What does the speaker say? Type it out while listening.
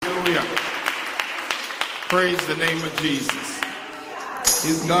Hallelujah. Praise the name of Jesus.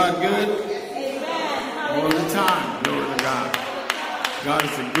 Is God good? All the time. Glory to God. God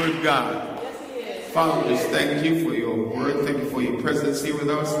is a good God. Father, just thank you for your word. Thank you for your presence here with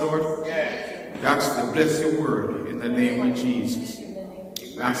us, Lord. We ask you to bless your word in the name of Jesus.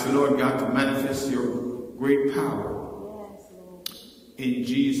 We ask the Lord God to manifest your great power in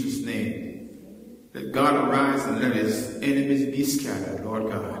Jesus' name. Let God arise and let his enemies be scattered,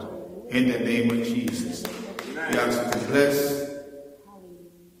 Lord God, in the name of Jesus. We ask you to bless.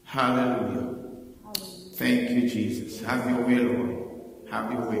 Hallelujah. Thank you, Jesus. Have your way, Lord.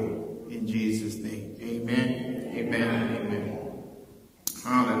 Have your way. In Jesus' name. Amen. Amen and amen.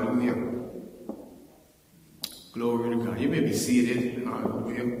 Hallelujah. Glory to God. You may be seated.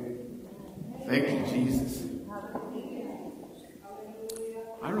 Hallelujah. Thank you, Jesus.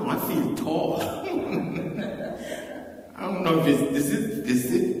 I don't know. I feel tall. I don't know if is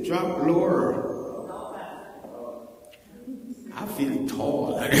it drop lower? I feel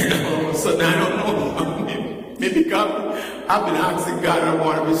tall. All of a sudden, I don't know. Maybe God, I've been asking God, I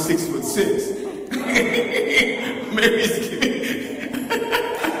want to be 6'6". Maybe it's giving.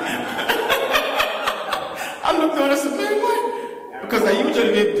 I looked on and said, man, what? Because I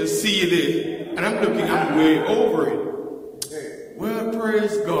usually be able to see it, and I'm looking, I'm way over it. Well,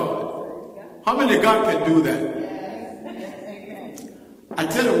 praise God. How many God can do that? I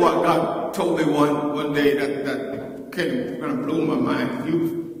tell you what, God told me one day that kind of blew my mind.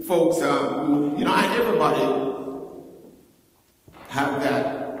 You folks, everybody have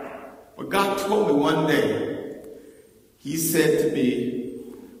that. But God told me one day, he said to me,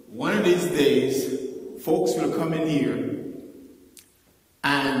 one of these days, folks will come in here,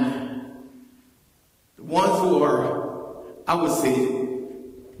 and the ones who are, I would say,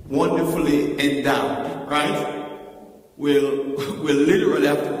 wonderfully endowed, right, will literally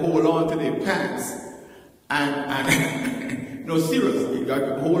have to hold on to their pants. And no, seriously, you got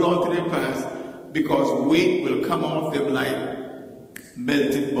to hold on to their pants because weight will come off them like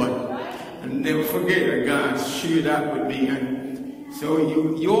melted butter. And never forget that God shared that with me. And so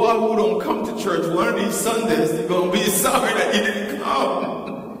you all who don't come to church one of these Sundays, you're going to be sorry that you didn't come.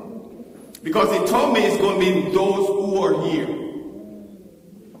 Because he told me it's going to be those who are here.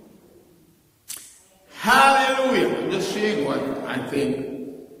 Hallelujah. I'm just sharing what I think.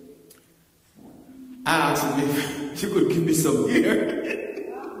 I asked him if you could give me some hair.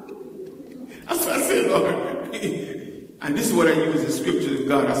 That's what I said, Lord. And this is what I use in scripture of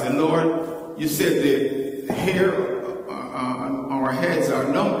God. I said, Lord, you said the hair on our heads are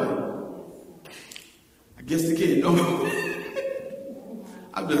numbered. I guess they can't know.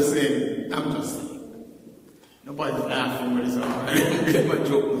 I'm just saying. Nobody's laughing, but it's all right. I get my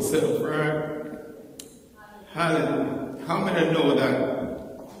joke myself, right? Hallelujah. How many know that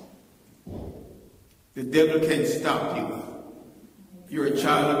the devil can't stop you? You're a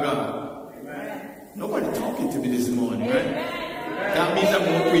child of God. Amen. Nobody talking to me this morning, right? Amen. That means I'm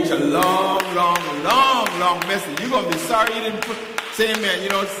going to preach a long message. You're going to be sorry you didn't say amen. You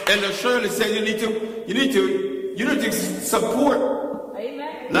know, Elder Shirley said you need to support.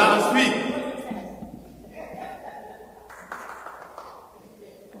 Amen. Last week.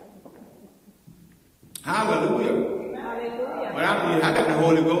 Hallelujah. But I got the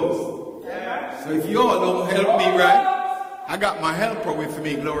Holy Ghost. So if you all don't help me right, I got my helper with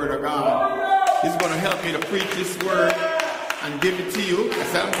me, glory to God. He's going to help me to preach this word and give it to you. I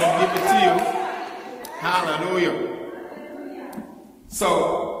said I'm going to give it to you. Hallelujah.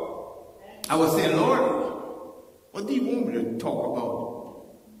 So, I was saying, Lord, what do you want me to talk about?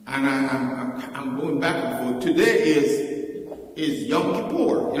 And I'm going back and forth. Today is Yom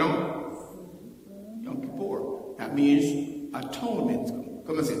Kippur, you know? Yom Kippur. That means atonement.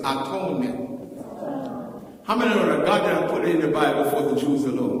 Come and say atonement. How many know that God didn't put it in the Bible for the Jews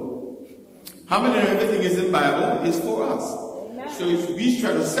alone? How many know everything is in the Bible is for us? Amen. So we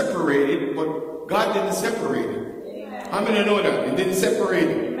try to separate it, but God didn't separate it. Amen. How many know that? He didn't separate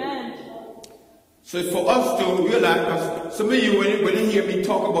it. Amen. So it's for us to realize, because some of you, when you hear me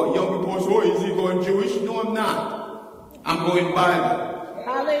talk about young people, say, oh, is he going Jewish? No, I'm not. I'm going Bible.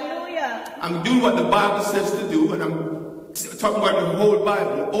 Hallelujah. I'm doing what the Bible says to do, and I'm talking about the whole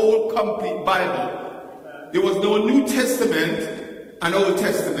Bible, the old complete Bible. There was no New Testament and Old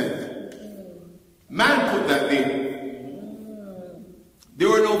Testament. Man put that there. There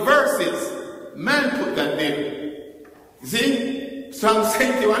were no verses. Man put that there. You see? So I'm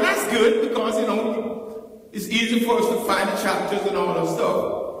saying to you, and that's good because, you know, it's easy for us to find the chapters and all that stuff.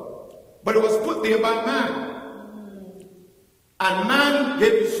 But it was put there by man. And man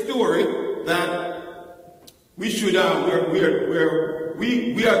gave the story that we should, we're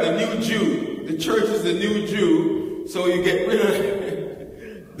we are the new Jew. The church is the new Jew. So you get rid of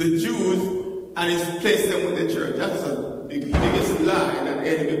the Jews and replace them with the church. That's the biggest lie that the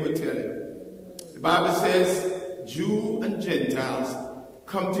enemy will tell you. The Bible says Jew and Gentiles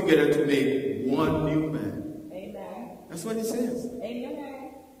come together to make one new man. Amen. That's what it says.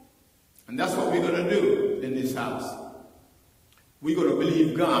 Amen. And that's what we're going to do in this house. We're going to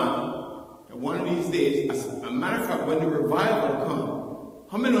believe God that one of these days, as a matter of fact, when the revival comes,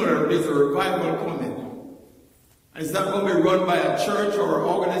 how many know that there's a revival coming? And it's not going to be run by a church or an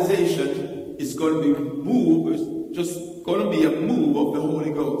organization. It's going to be moved. It's just going to be a move of the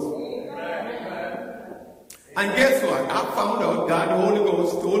Holy Ghost. And guess what? I found out God, the Holy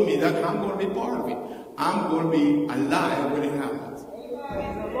Ghost, told me that I'm going to be part of it. I'm going to be alive when it happens.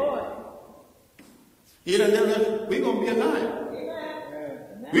 We're going to be alive.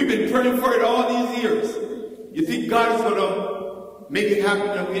 We've been praying for it all these years. You think God is going to make it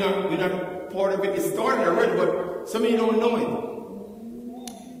happen? We're not part of it. It started already, but some of you don't know it.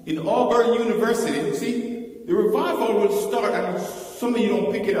 In Auburn University, see, the revival will start and some of you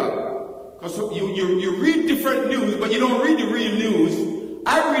don't pick it up. Because you read different news, but you don't read the real news.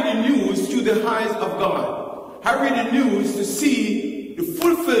 I read the news through the eyes of God. I read the news to see the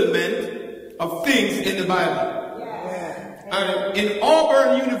fulfillment of things in the Bible. And in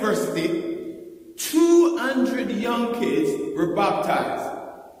Auburn University, 200 young kids were baptized.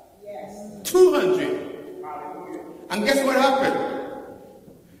 200. And guess what happened?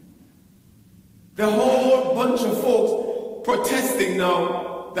 The whole bunch of folks protesting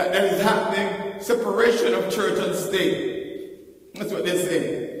now that there is happening separation of church and state. That's what they're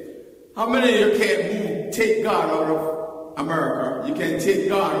saying. How many of you can't take God out of America? You can't take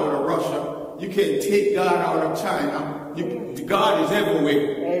God out of Russia. You can't take God out of China. God is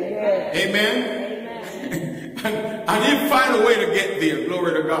everywhere. Amen. And I didn't find a way to get there.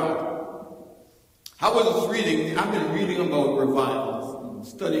 Glory to God. I was reading, I've been reading about revivals,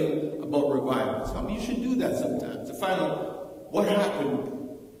 studying about revivals. I mean, you should do that sometimes to find out what happened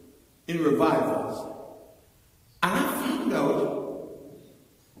in revivals. And I found out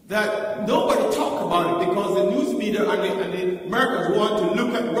that nobody talked about it because the news media and the Americans want to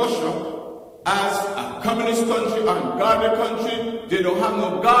look at Russia as a communist country, ungodly country. They don't have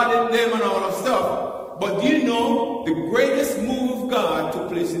no God in them and all that stuff. But do you know the greatest move of God took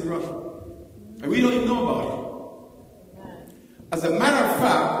place in Russia? And we don't even know about it. As a matter of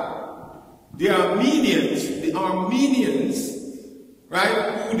fact, the Armenians,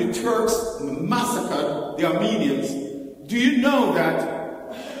 right, who the Turks massacred, the Armenians, do you know that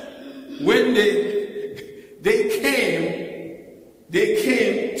when they came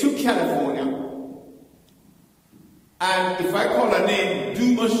to California, and if I call her name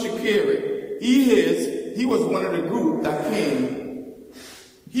Dumas Shakiri, he was one of the group that came.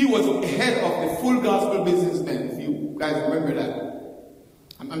 He was head of the Full Gospel Businessmen, if you guys remember that.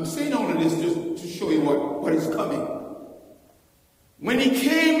 I'm saying all of this just to show you what is coming. When he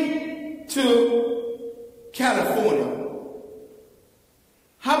came to California,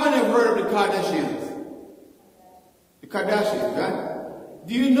 how many have heard of the Kardashians? The Kardashians, right?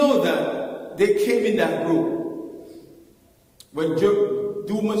 Do you know that they came in that group? When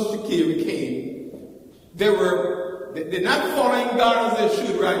Dumas Shakiri came, they're not following God as they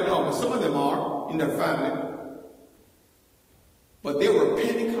should right now, but some of them are in their family. But they were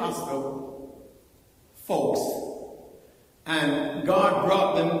Pentecostal folks, and God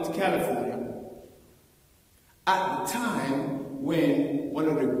brought them to California at the time when one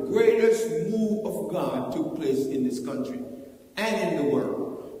of the greatest moves of God took place in this country and in the world.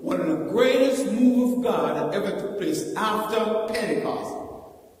 One of the greatest moves of God that ever took place after Pentecost.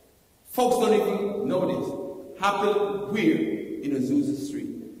 Folks don't even know this. Happened where? In Azusa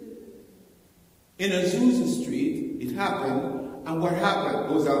Street. In Azusa Street, it happened, and what happened?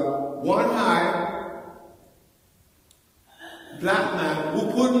 There was a one-eyed black man who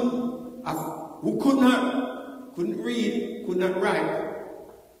couldn't read, could not write.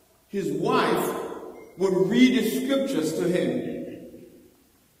 His wife would read the scriptures to him,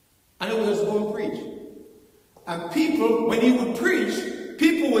 and he would just go and preach. And people, when he would preach,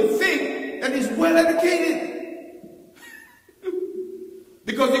 people would think that he's well educated.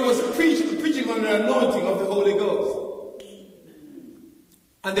 Because he was preaching on the anointing of the Holy Ghost.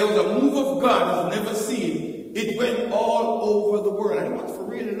 And there was a move of God that's never seen. It went all over the world. And it went for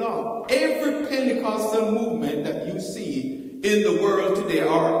really long. Every Pentecostal movement that you see in the world today,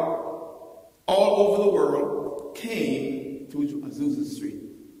 or all over the world, came to Azusa Street.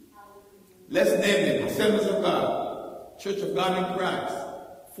 Let's name them. Assemblies of God, Church of God in Christ,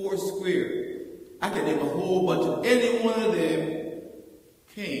 Four Square. I can name a whole bunch of any one of them.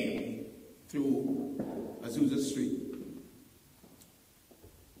 came through Azusa Street.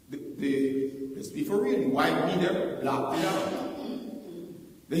 Let's be for real, white media blocked it out.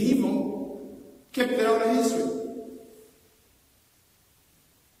 They even kept it out of history.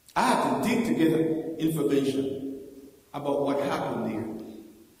 I had to dig together information about what happened there.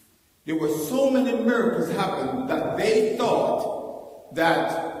 There were so many miracles happening that they thought that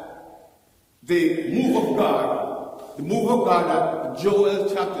the move of God that Joel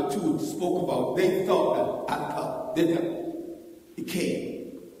chapter 2 spoke about, they thought that it came.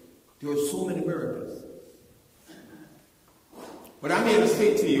 There were so many miracles. But I'm here to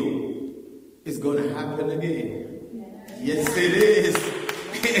say to you, it's going to happen again. Yes, it is.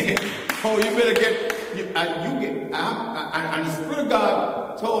 Oh, you better and the Spirit of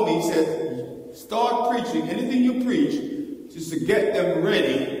God told me, he said, start preaching. Anything you preach, just to get them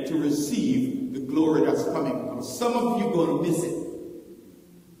ready to receive the glory that's coming. Some of you are going to miss it.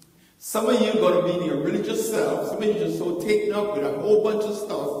 Some of you are going to be in your religious self. Some of you are just so taken up with a whole bunch of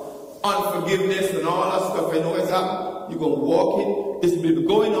stuff. Unforgiveness and all that stuff. I know it's happening. You're going to walk in. It's been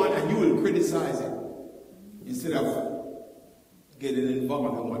going on and you will criticize it. Instead of getting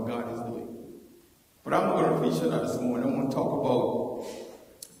involved in what God is doing. But I'm going to preach on that this morning. I'm going to talk about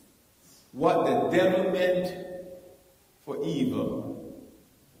what the devil meant for evil.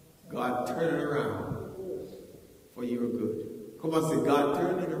 God turned it around for your good. Come on, say, God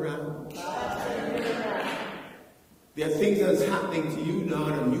turned it around. God turned it around. There are things that's happening to you now,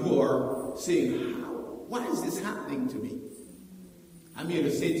 and you are saying, why is this happening to me? I'm here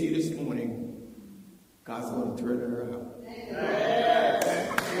to say to you this morning, God's going to turn it around.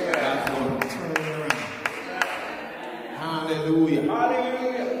 God's going to turn it around. Hallelujah.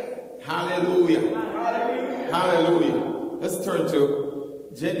 Hallelujah. Hallelujah. Hallelujah. Let's turn to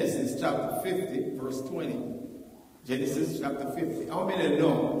Genesis chapter 50, verse 20. Genesis chapter 50. How many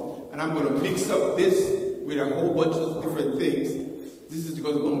know? And I'm going to mix up this with a whole bunch of different things. This is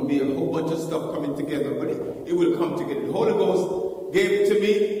going to be a whole bunch of stuff coming together, but it will come together. The Holy Ghost gave it to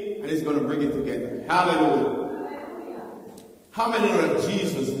me, and it's going to bring it together. Hallelujah. How many know that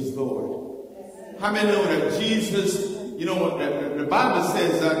Jesus is Lord? How many know that Jesus, you know what the Bible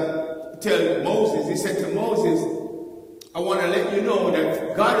says that, tell Moses, he said to Moses, I want to let you know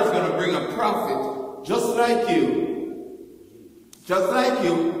that God is going to bring a prophet just like you,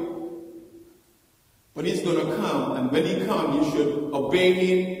 but he's going to come, and when he comes, you should obey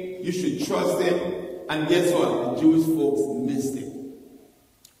him, you should trust him, and guess what? The Jewish folks missed it.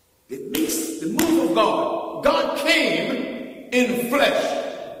 They missed the move of God. God came in flesh,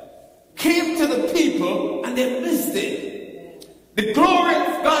 came to the people, and they missed it. The glory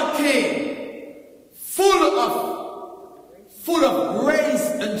of God came full of grace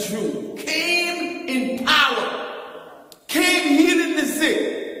and truth, came in power, came healing the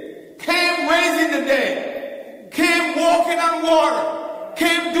sick, came raising the dead, came walking on water,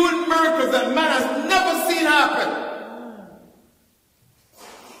 came doing miracles that man has never seen happen.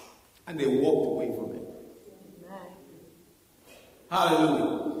 And they walked away from it.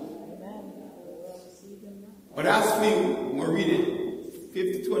 Hallelujah. But as for you, I'm going to read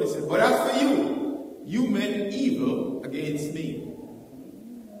it, 50:20 says, but as for you, you meant evil against me,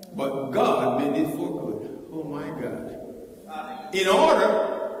 but God meant it for good. Oh my God. In order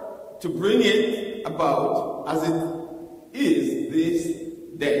to bring it about as it is this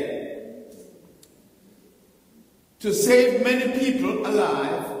day, to save many people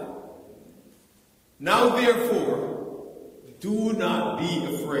alive. Now therefore, do not be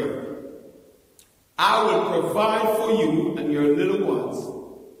afraid. I will provide for you and your little ones.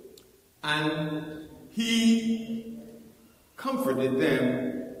 And he comforted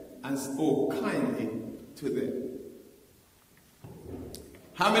them and spoke kindly to them.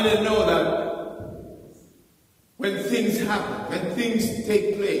 How many know that when things happen, when things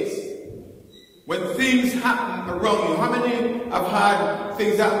take place, when things happen around you, how many have had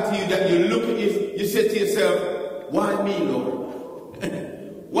things happen to you that you look at you say to yourself, why me, Lord?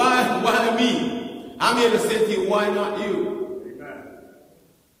 Why me? I'm here to say to you, why not you? Amen.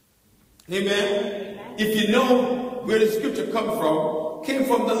 Amen. If you know where the scripture came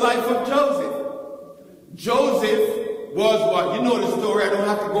from the life of Joseph. Joseph was what? You know the story. I don't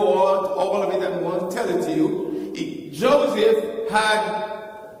have to go on all of it and want to tell it to you. Joseph had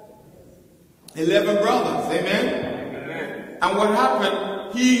 11 brothers. Amen? Amen. And what happened?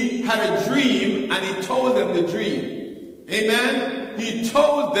 He had a dream and he told them the dream. Amen? He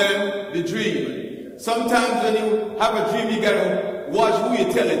told them the dream. Sometimes when you have a dream, you got to watch who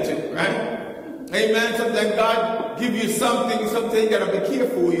you tell it to, right? Amen. Sometimes God give you something you got to be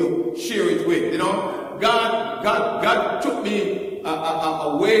careful who you share it with. You know, God took me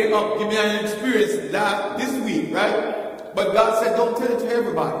a way up, give me an experience this week, right? But God said, don't tell it to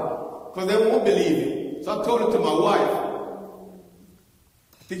everybody, because they won't believe it. So I told it to my wife.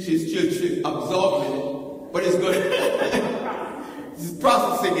 I think she's absorbing it, but it's good. She's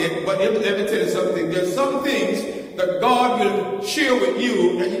processing it, but let me tell you something. There's some things that God will share with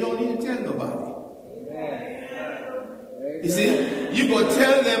you that you don't need to tell nobody. You see, you're going to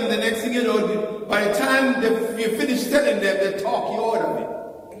tell them, the next thing you know, by the time you finish telling them, they talk you out of it.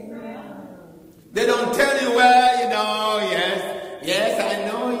 They don't tell you, well, you know, yes, I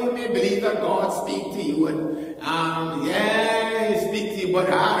know you may believe that God speaks to you, and yeah, he speaks to you, but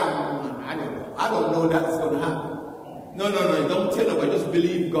I don't know that's going to happen. No, don't tell nobody, just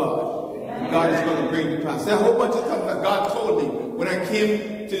believe God. God is going to bring it to pass. There are a whole bunch of stuff that God told me when I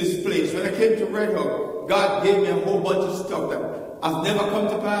came to this place. When I came to Red Hook, God gave me a whole bunch of stuff that has never come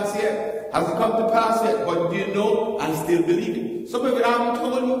to pass yet. Hasn't come to pass yet, but do you know, I still believe it. Some of it I haven't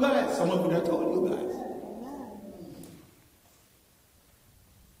told you guys. Some of it I told you guys.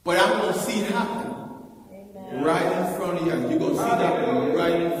 But I'm going to see it happen. Amen. Right in front of you. You're going to see that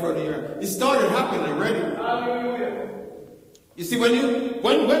right in front of you. It started happening already. Hallelujah. You see, when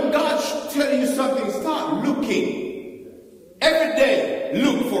God tells you something, start looking. Every day,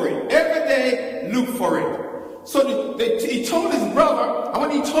 look for it. Every day, look for it. So he told his brother, and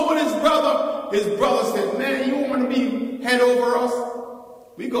when he told his brother said, man, you want to be head over us?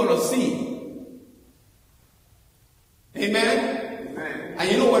 We're going to see. Amen? Amen? And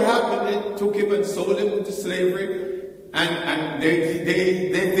you know what happened? They took him and sold him into slavery. And they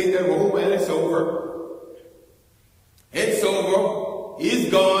think that, oh, well, it's over. It's over. He's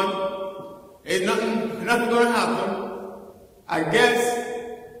gone. Ain't nothing going to happen. I guess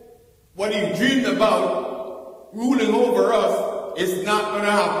what he dreamed about ruling over us is not going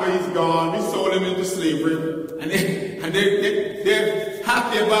to happen. He's gone. We sold him into slavery. And they're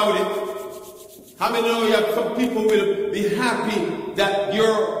happy about it. How many know that some people will be happy that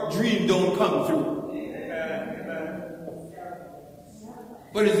your dream don't come true?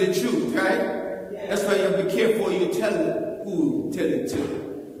 But it's the truth, right? That's why you have to be careful you tell who tell it to.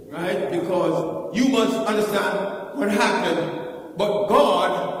 Right? Because you must understand what happened. But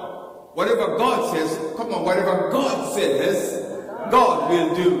God, whatever God says, come on, whatever God says, God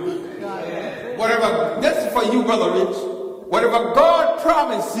will do. Whatever, that's for you, Brother Rich. Whatever God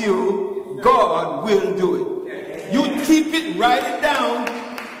promised you, God will do it. You keep it, write it down.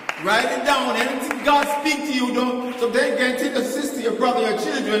 Write it down. Anything God speaks to you, don't. So they can take a sister, your brother, your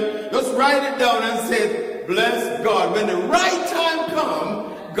children. Just write it down and say, bless God. When the right time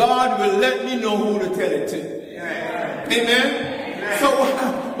comes, God will let me know who to tell it to. Amen. So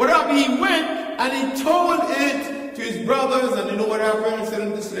what happened? He went and he told it to his brothers, and you know what happened? He sent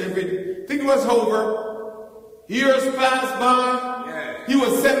him to slavery. I think it was over. Years passed by. He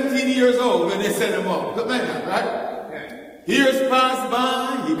was 17 years old when they sent him off. Look at that, right? Years passed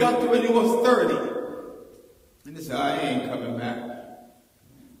by. He got to when he was 30. And he said, I ain't coming back.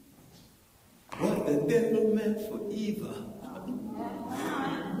 What the devil meant for evil,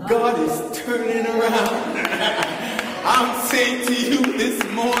 God is turning around. I'm saying to you this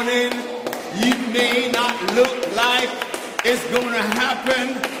morning, you may not look like it's going to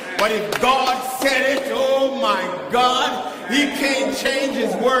happen, but if God said it, oh my God, he can't change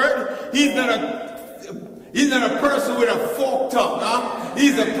his word. He's not a person with a forked tongue. Huh?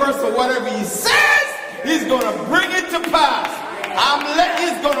 He's a person, whatever he says, he's going to bring it to pass.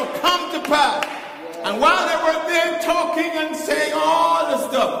 It's going to come to pass. And while they were there talking and saying all the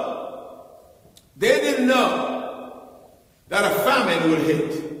stuff, they didn't know that a famine would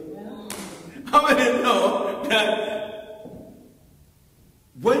hit. How many know that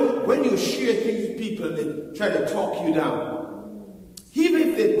when you share things with people and they try to talk you down, even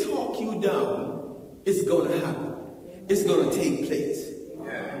if they talk you down, it's going to happen. It's going to take place.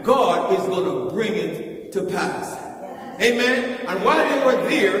 God is going to bring it to pass. Amen. And while they were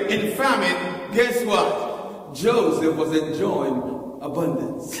there in famine, guess what? Joseph was enjoying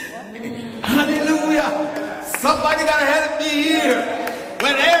abundance. Hallelujah. Somebody got to help me here.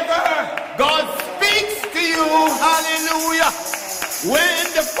 Whenever God speaks to you, hallelujah.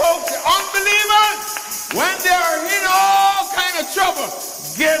 When the folks, unbelievers, when they're in all kind of trouble,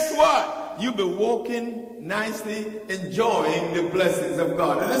 guess what? You'll be walking nicely, enjoying the blessings of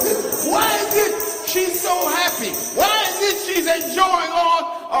God. And I said, why is it she's so happy? Why is it she's enjoying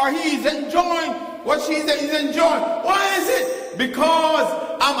or he's enjoying what he's enjoying? Why is it? Because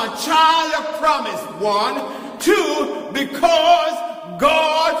I'm a child of promise, 1. 2, because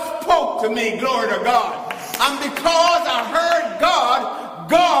God spoke to me, glory to God. And because I heard God,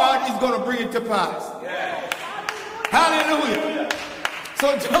 God is going to bring it to pass. Hallelujah.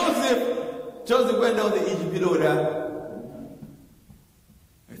 So Joseph went down to Egypt, you know that.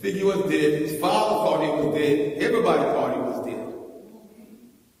 I think he was dead. His father thought he was dead. Everybody thought he was dead.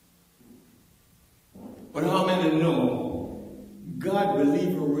 But how many know God will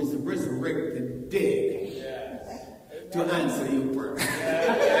leave or resurrect the dead to answer your prayer?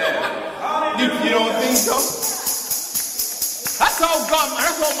 You don't think so? That's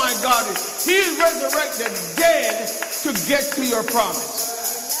how my God is. He resurrected the dead to get to your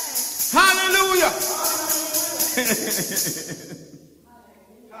promise. Hallelujah.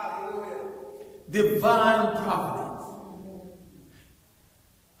 Divine providence.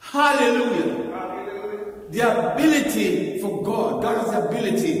 Hallelujah. The ability for God has the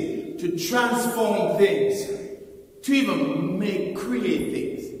ability to transform things, to even create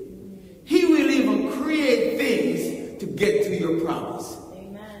things. He will even create things to get to your promise.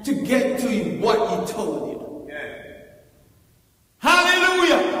 Amen. To get to what he told you. Yeah.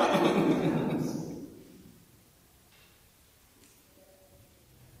 Hallelujah.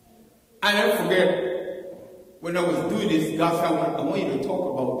 I never forget when I was doing this, God said, I want you to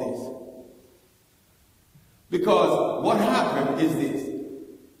talk about this. Because what happened is this,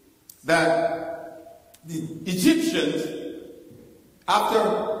 that the Egyptians, after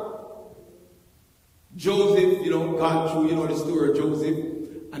Joseph, gone through, the story of Joseph,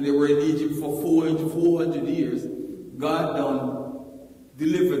 and they were in Egypt for 400 years, God done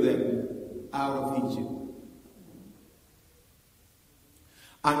delivered them out of Egypt.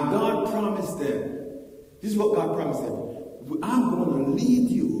 And God promised them, this is what God promised them, I'm going to lead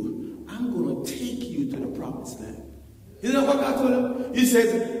you, I'm going to take you to the promised land. You know what God told him? He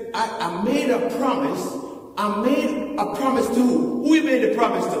says, I made a promise. I made a promise to who? Who he made the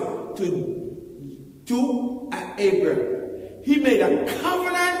promise to Abraham. He made a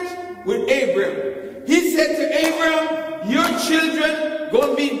covenant with Abraham. He said to Abraham, your children going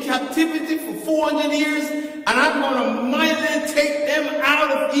to be in captivity for 400 years, and I'm going to mightily take them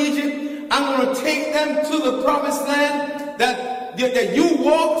out of Egypt. I'm going to take them to the promised land that you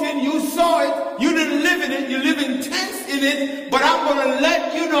walked in, you saw it, you didn't live in it, you live in tents in it, but I'm going to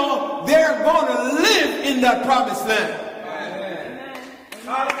let you know they're going to live in that promised land. Amen.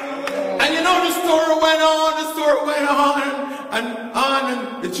 And the story went on,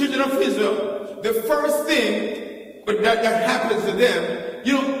 and the children of Israel, the first thing that happens to them,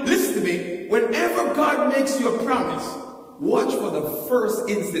 listen to me, whenever God makes you a promise, watch for the first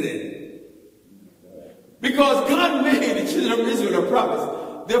incident. Because God made the children of Israel a promise.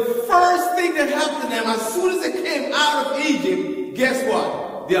 The first thing that happened to them, as soon as they came out of Egypt, guess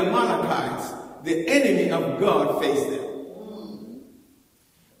what? The Amalekites, the enemy of God, faced them.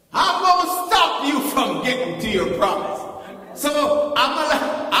 I'm going to stop you from getting to your promise. So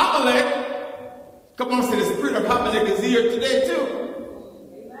Amalek, come on, say the spirit of Amalek is here today too.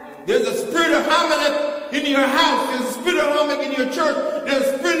 There's a spirit of Amalek in your house. There's a spirit of Amalek in your church. There's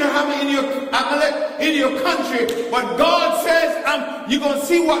a spirit of Amalek in your country. But God says, you're going to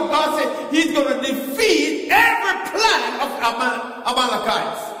see what God said. He's going to defeat every plan of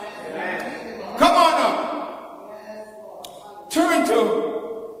Amalekites. Come on up. Turn to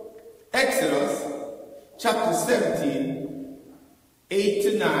Exodus chapter 17, 8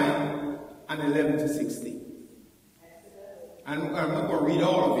 to 9, and 11 to 16. And I'm not going to read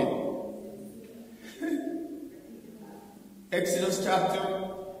all of it. Exodus chapter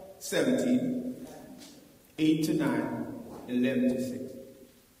 17, 8 to 9, 11 to 6.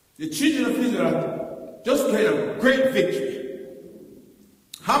 The children of Israel just had a great victory.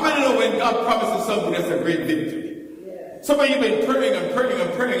 How many know when God promises something, that's a great victory? Some of you have been praying and praying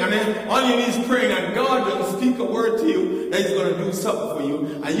and praying, and then all you need is praying, and God doesn't speak a word to you that He's going to do something for you,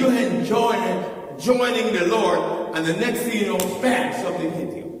 and you're joining the Lord, and the next thing you know, bam, something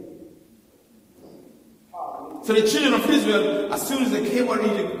hit you. So the children of Israel, as soon as they came out of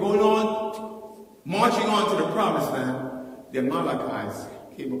Egypt, marching on to the promised land, the Amalekites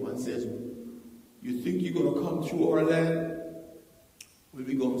came up and said, you think you're going to come through our land? Well,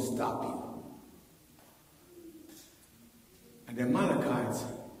 we're going to stop you. And the Amalekites,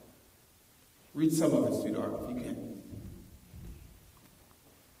 read some of it, sweetheart, if you can.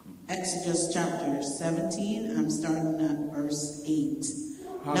 Exodus chapter 17, I'm starting at verse 8.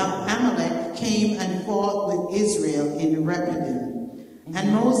 Now Amalek came and fought with Israel in Rephidim.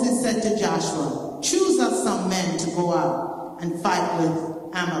 And Moses said to Joshua, choose us some men to go out and fight with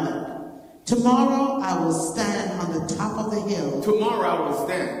Amalek. Tomorrow I will stand on the top of the hill. Tomorrow I will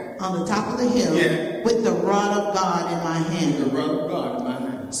stand on the top of the hill with the rod of God in my hand. The rod of God in my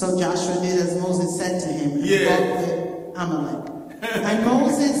hand. So Joshua did as Moses said to him and fought with Amalek. And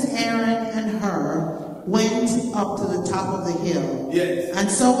Moses, Aaron, and Hur went up to the top of the hill. Yes. And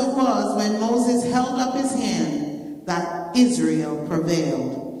so it was when Moses held up his hand that Israel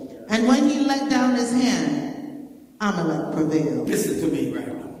prevailed. And when he let down his hand, Amalek prevailed. Listen to me right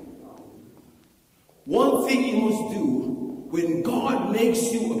now. One thing you must do when God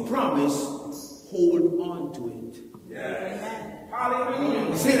makes you a promise, hold on to it. Yes.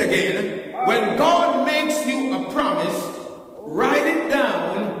 Hallelujah. Say it again. When God makes you a promise, write it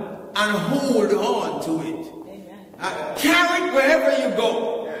down and hold on to it. Carry it wherever you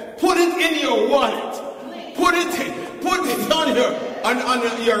go. Put it in your wallet. Put it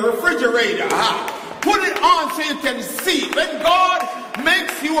on your refrigerator. Put it on so you can see. When God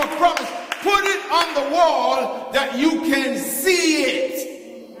makes you a promise, put it on the wall that you can see it.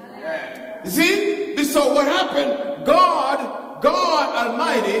 You see? So what happened? God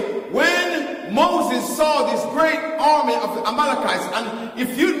Almighty, when Moses saw this great army of Amalekites, and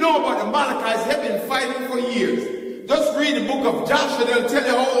if you know about the Amalekites, they've been fighting for years. Just read the book of Joshua, they'll tell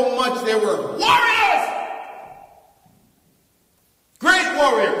you how much they were warriors. Great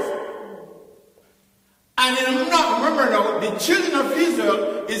warriors. And remember now, the children of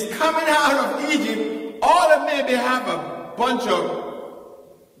Israel is coming out of Egypt. All of them maybe have a bunch of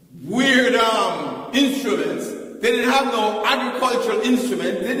weird instruments. They didn't have no agricultural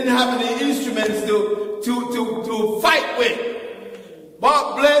instruments. They didn't have any instruments to fight with.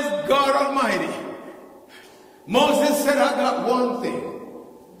 But bless God Almighty. Moses said, I got one thing.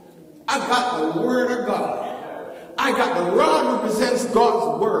 I got the word of God. I got the rod represents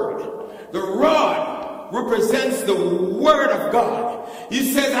God's word. The rod represents the word of God.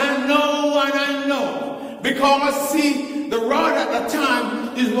 He says, I know and I know. Because see, the rod at the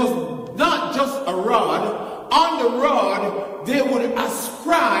time was not just a rod. On the rod, they would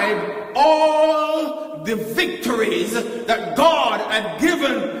ascribe all the victories that God had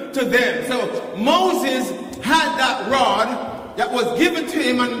given to them. So Moses had that rod that was given to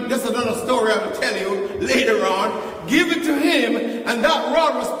him, and that's another story I will tell you later on, given to him, and that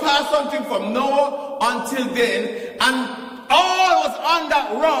rod was passed on to him from Noah until then, and all was on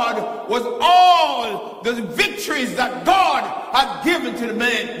that rod was all the victories that God had given to the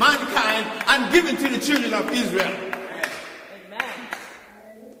mankind and given to the children of Israel. Amen.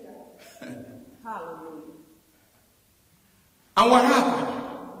 Hallelujah. And what happened?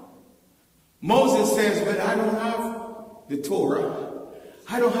 Moses says, well, I don't have the Torah.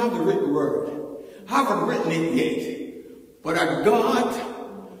 I don't have the written word. I haven't written it yet. But I got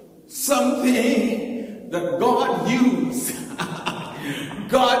something that God used.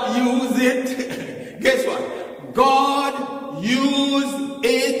 God used it. Guess what? God used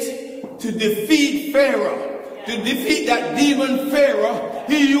it to defeat Pharaoh. To defeat that demon Pharaoh.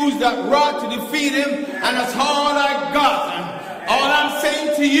 He used that rod to defeat him. And that's all I got. And all I'm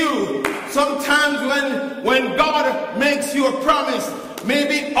saying to you, sometimes when God makes you a promise,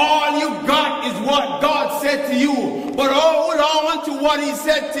 maybe all you got is what God said to you. But hold on to what he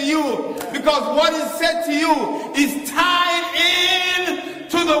said to you. Because what he said to you is tied in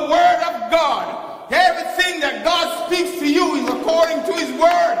to the word of God. Everything that God speaks to you is according to his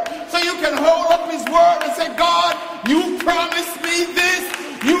word. So you can hold up his word and say, God, you promised me this.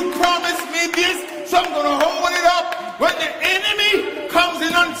 You promised me this. So I'm going to hold it up. When the enemy comes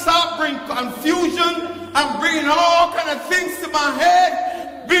in and starts bringing confusion and bringing all kind of things to my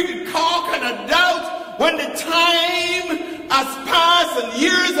head, bringing all kind of doubt, when the time has passed and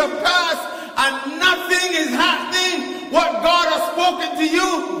years have passed and nothing is happening, what God has spoken to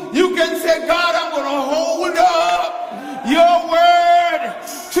you, you can say, God, I'm going to hold up your word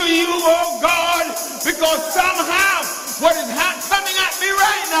to you, oh God, because somehow what is coming at me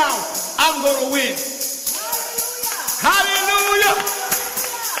right now, I'm going to win. Hallelujah.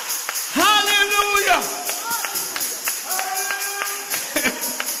 Hallelujah.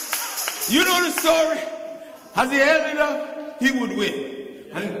 You know the story. As he held it up, he would win.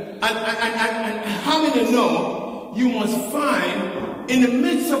 And how many know you must find in the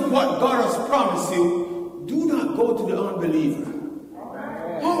midst of what God has promised you, do not go to the unbeliever.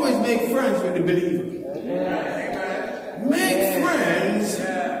 Always make friends with the believer. Make friends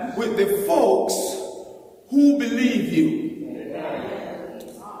with the folks who believe you.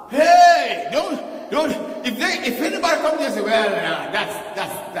 Hey, don't. If anybody comes here and say, well,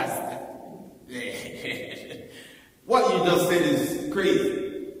 that's what you just said is crazy.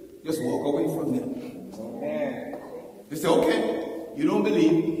 Just walk away from them. They say, okay, you don't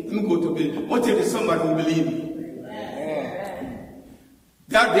believe. Let me go to believe. What if there's somebody who believes me?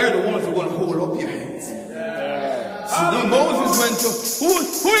 They're the ones who are going to hold up your hands. So then Moses went to, who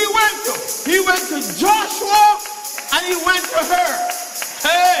he went to? He went to Joshua and he went to her.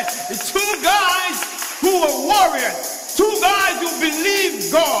 Hey, the two guys who were warriors, 2 guys who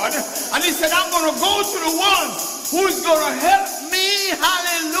believed God, and he said, I'm going to go to the one who's going to help me.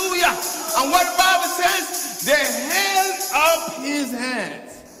 Hallelujah. And what the Bible says, they held up his hands.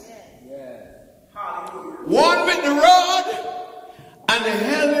 One with the rod, and they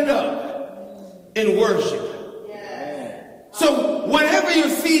held it up in worship. So whenever you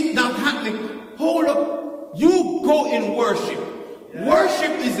see it not happening, hold up. You go in worship.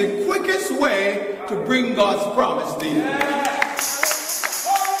 Worship is the quickest way to bring God's promise to you.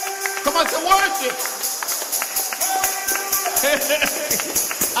 Come on, to worship.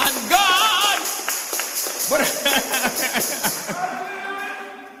 And God, but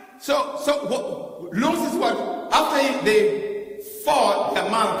notice what, after they fought the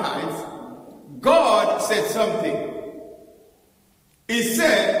Amalekites, God said something. He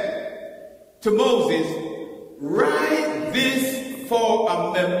said to Moses, write this for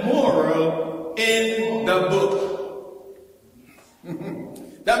a memorial in the book.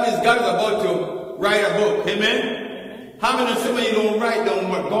 That means God is about to write a book. Amen? How many of some of you don't write down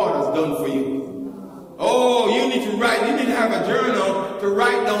what God has done for you? Oh, you need to write. You need to have a journal to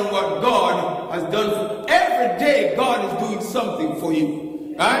write down what God has done for you. Every day God is doing something for you.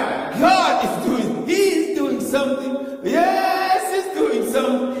 Right? God is doing, He is doing something. Yes, He's doing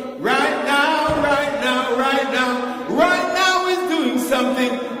something. Right now, right now, right now. Right now He's doing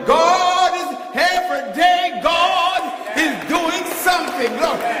something. God is, every day God is doing something.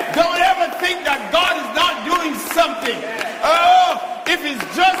 Look, don't ever think that God is not doing something. Oh, if it's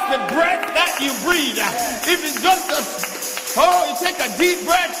just the breath that you breathe, if it's just you take a deep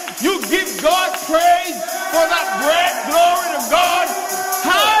breath, you give God praise for that breath. Glory to God.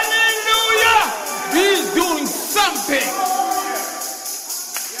 Hallelujah. He's doing something.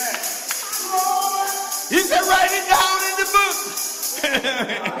 He said, write it down in the book.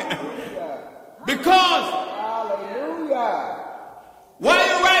 Because, why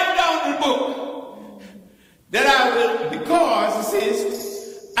you write down the book? That I will, because, he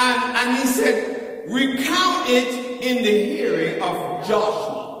says, and he said, recount it in the hearing of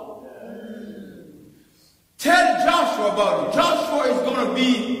Joshua. Tell Joshua about it. Joshua is going to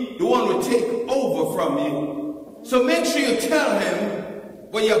be the one who take over from you. So make sure you tell him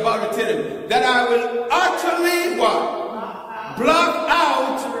what you're about to tell him. That I will utterly what? Blot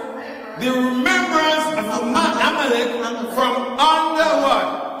out the remembrance of Amalek from under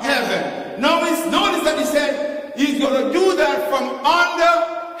what? Heaven. Notice that he said he's going to do that from under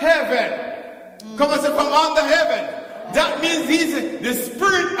heaven. Come on, say from under heaven. That means the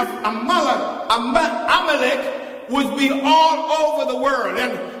spirit of Amalek would be all over the world.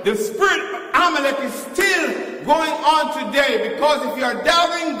 And the spirit of Amalek is still going on today, because if you are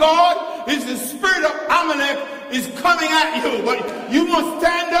doubting God, it's the spirit of Amalek is coming at you. But you must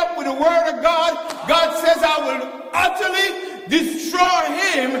stand up with the word of God. God says, I will utterly destroy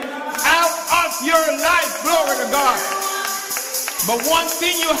him out of your life. Glory to God. But one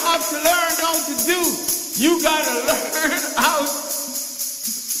thing you have to learn how to do, you got to learn how.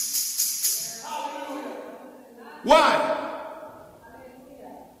 Why?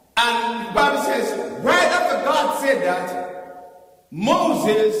 And the Bible says, right after God said that,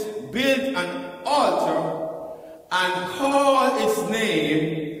 Moses built an altar and called its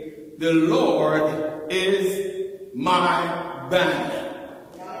name, the Lord is my banner.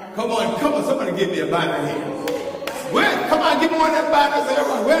 Come on, somebody give me a banner here. Where? Come on, give me one of them banners.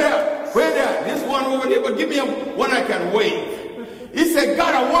 Everyone, where there? This one over there, but give me one I can wave. He said,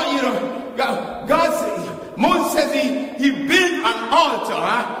 God, I want you to, God said, Moses says he built an altar,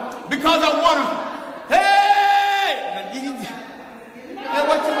 because I want to,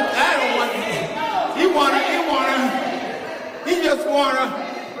 what you, I don't want he just want to,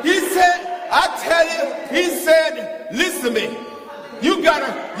 he said, I tell you, he said, listen to me, you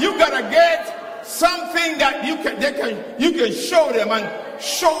gotta get something that you can show them and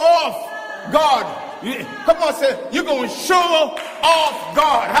show off God. Come on, say, you're going to show off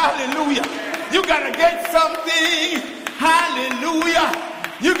God. Hallelujah. You got to get something. Hallelujah.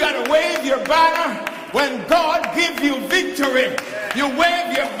 You got to wave your banner when God gives you victory. You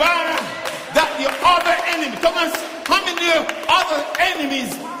wave your banner that your other enemy, come on, how many other enemies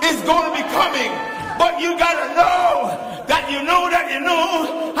is going to be coming? But you got to know that you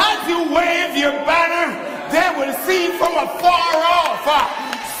know, as you wave your banner, they will see from afar off.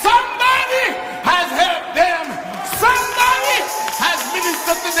 Somebody has helped them. Somebody has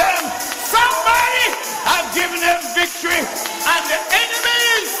ministered to them. Somebody has given them victory. And the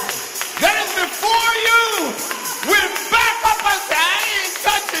enemies that is before you will back up and say, I ain't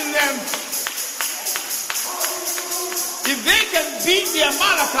touching them. If they can beat the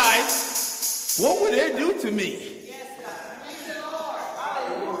Amalekites, what would they do to me?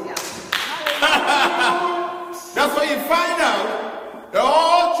 That's why you find out that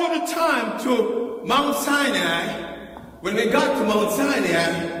all through the time to Mount Sinai, when they got to Mount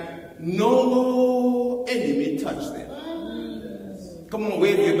Sinai, no enemy touched them. Come on,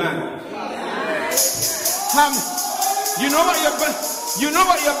 wave your banner. You know what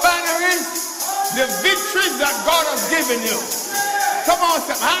your banner is? The victories that God has given you. Come on,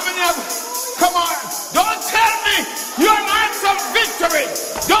 how many of you? Come on, don't tell me you're not some victory.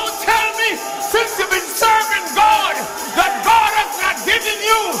 Don't tell me since you've been serving God that God has not given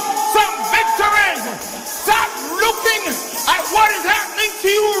you some victories. Stop looking at what is happening to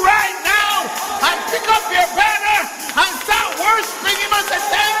you right now and pick up your banner and start worshiping Him and say,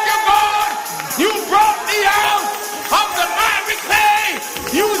 thank you, God. You brought me out of the miry clay.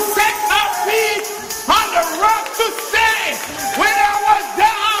 You set my feet on the rock to stay. When I was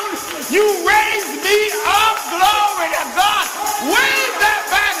down, you raised me up. Glory to God. Wave that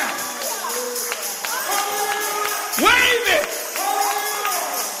banner. Wave it.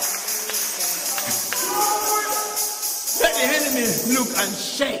 Let the enemy look and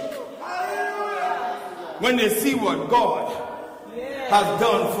shake when they see what God has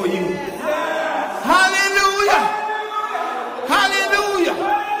done for you. Hallelujah. Hallelujah.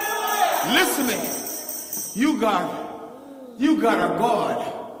 Listen to me. You got a God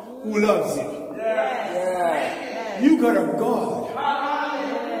who loves you. You got a God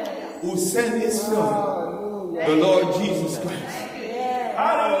who sent His Son, the Lord Jesus Christ.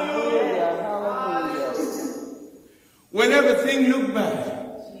 When everything looked bad,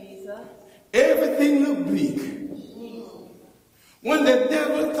 everything looked bleak, when the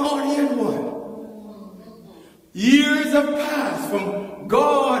devil thought he had won, years have passed from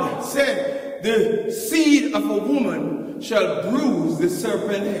God said, the seed of a woman shall bruise the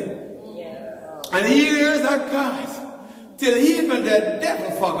serpent head. And years have passed till even the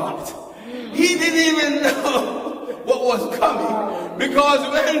devil forgot. He didn't even know what was coming, because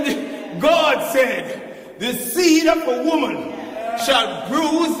when God said, the seed of a woman shall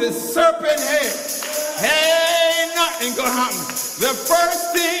bruise the serpent head, hey, nothing gonna happen. The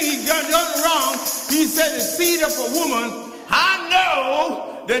first thing he got done wrong, he said, the seed of a woman. I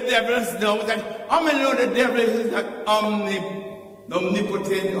know the devil knows that. I mean, know the devil is not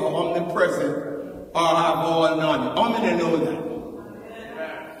omnipotent or omnipresent or have all knowledge. I mean, know that.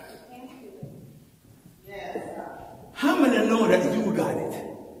 How many know that you got it?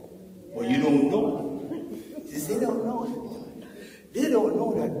 Well, you don't know. They don't know it. They don't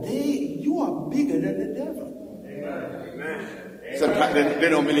know that you are bigger than the devil. Amen. Sometimes they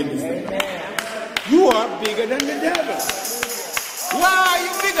don't believe this thing. You are bigger than the devil. Why are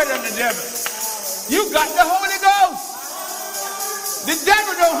you bigger than the devil? You got the Holy Ghost. The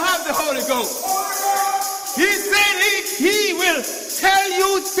devil don't have the Holy Ghost. He said he will tell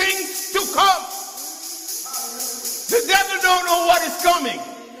you things to come. The devil don't know what is coming.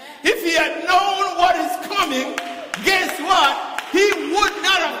 If he had known what is coming, guess what? He would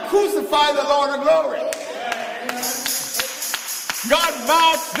not have crucified the Lord of glory. God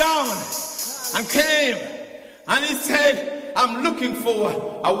marched down and came, and he said, I'm looking for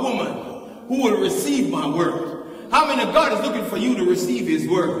a woman who will receive my word. How many of God is looking for you to receive his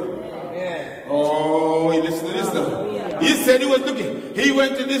word? Oh, listen to this now. He said he was looking. He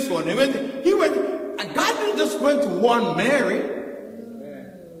went to this one. He went, and God didn't just went to one Mary.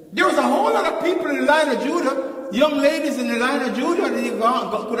 There was a whole lot of people in the line of Judah, young ladies in the line of Judah that he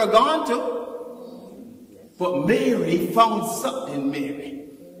could have gone to. But Mary found something in Mary.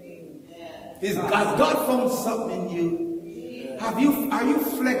 God found something in you. Are you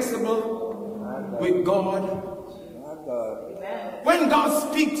flexible with God? When God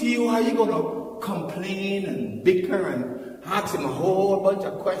speaks to you, are you going to complain and bicker and ask him a whole bunch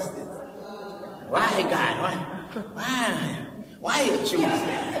of questions? Why, God? Why you choose me?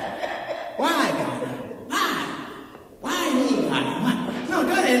 Why, God? Why me, God? No,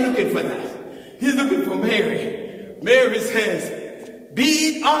 God ain't looking for that. He's looking for Mary. Mary says,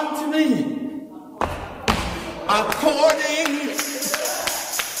 be it unto me according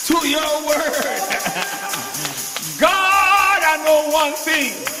to your word. God, I know one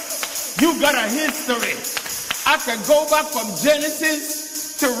thing. You got a history. I can go back from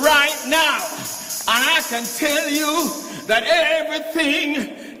Genesis to right now, and I can tell you that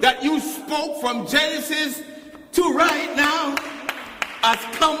everything that you spoke from Genesis to right now has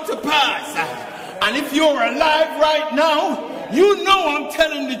come to pass. And if you're alive right now, you know I'm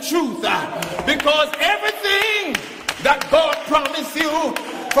telling the truth, because everything that God promised you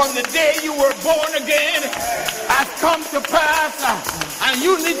from the day you were born again has come to pass, and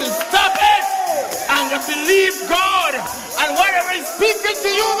you need to stop it and believe God. And whatever is speaking to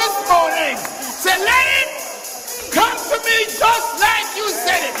you this morning, say, let it come to me just like you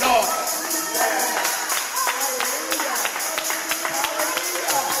said it, Lord.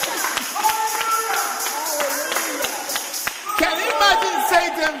 Can you imagine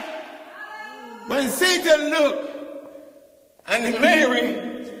Satan? When Satan looked, and Mary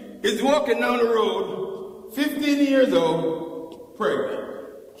is walking down the road, 15 years old, pregnant.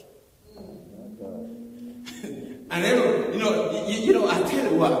 And then, I tell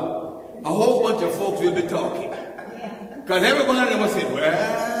you what, a whole bunch of folks will be talking. Because everyone of them will say,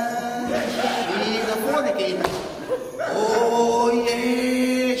 well, she's a fornicator. Oh,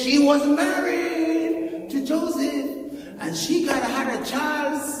 yeah, she was married to Joseph. And she got to have a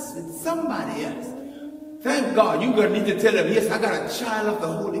child with somebody else. Thank God, you're going to need to tell them, yes, I got a child of the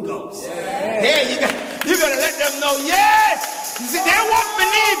Holy Ghost. Yeah, you got to let them know, yes. You see, they won't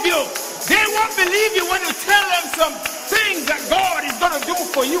believe you. They won't believe you when you tell them some things that God is going to do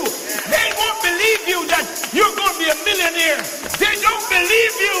for you. They won't believe you that you're going to be a millionaire. They don't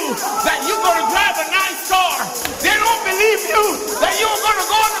believe you that you're going to drive a nice car. They don't believe you that you're going to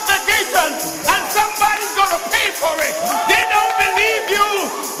go on a vacation and somebody's going to pay for it. They don't believe you.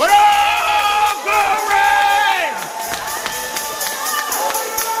 But oh, glory!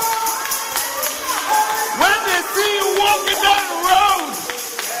 When they see you walking down the road,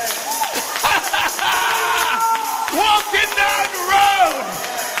 walking down the road,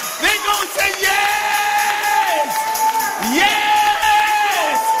 they gonna say, yes,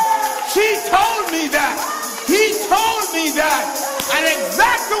 yes, she told me that, he told me that, and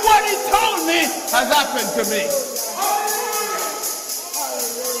exactly what he told me has happened to me.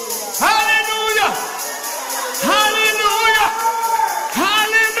 Hallelujah, hallelujah,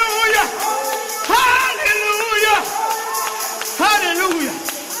 hallelujah, hallelujah, hallelujah.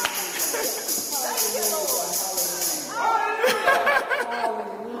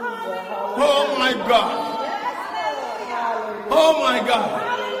 Oh my God. Oh my God.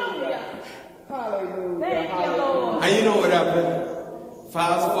 And you know what happened?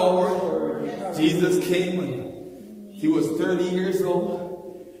 Fast forward, Jesus came and he was 30 years old.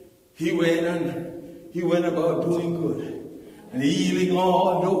 He went about doing good and healing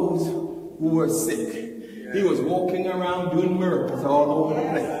all those who were sick. He was walking around doing miracles all over the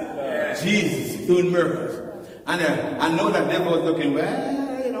place. Jesus doing miracles. And I know that devil was looking, well,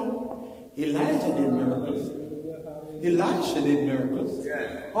 Elijah did miracles. Elisha did miracles.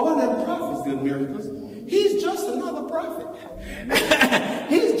 All them prophets did miracles. He's just another prophet.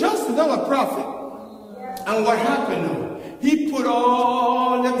 He's just another prophet. And what happened now? He put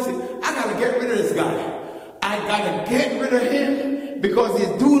all them, I got to get rid of this guy. I got to get rid of him because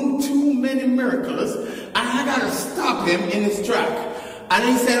he's doing too many miracles. And I got to stop him in his track. And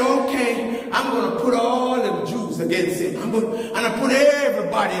he said, okay, I'm going to put all the Jews against him. And I put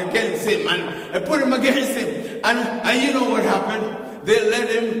everybody against him. And I put him against him. And you know what happened? They led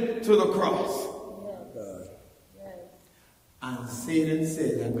him to the cross. And Satan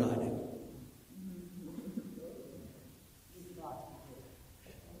said, I got him.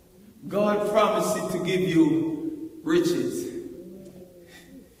 God promised to give you riches.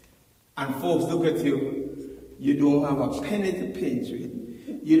 And folks look at you. You don't have a penny to pinch with.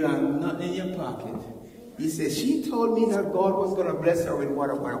 You don't have nothing in your pocket. He said, she told me that God was going to bless her with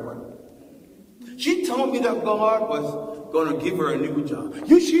whatever. She told me that God was going to give her a new job.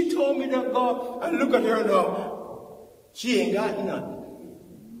 She told me that God, and look at her now. She ain't got nothing.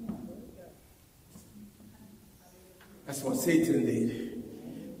 That's what Satan did.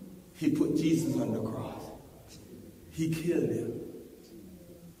 He put Jesus on the cross. He killed him.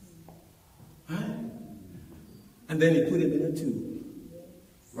 Huh? And then he put him in a tomb.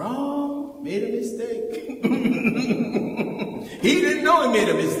 Wrong, made a mistake. He didn't know he made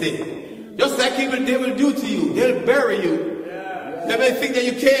a mistake. Just like they will do to you. They'll bury you. They may think that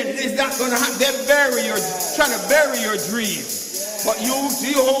you can't, it's not going to happen. They'll bury your, trying to bury your dreams. But you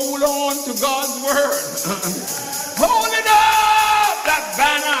hold on to God's word. Hold it up, that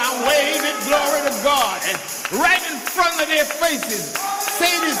banner, and wave it, glory to God. And right in front of their faces, say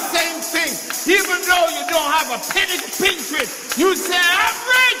the same thing. Even though you don't have a penny to pinch with, you say, I'm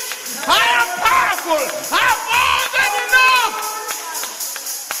rich, I am powerful, I'm more than enough.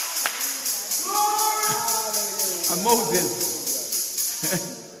 And Moses,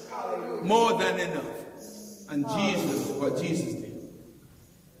 more than enough. And Jesus, what Jesus did,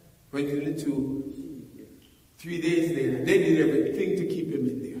 went into the tomb. 3 days later, they did everything to keep him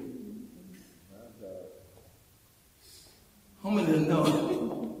in there. How many know?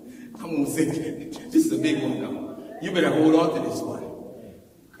 I'm going to say, this is a big one now. You better hold on to this one.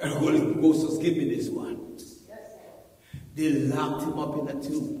 And Holy Ghost was giving me this one. They locked him up in a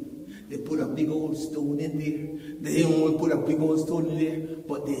tomb. They put a big old stone in there. They didn't only put a big old stone in there,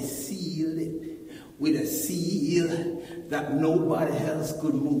 but they sealed it with a seal that nobody else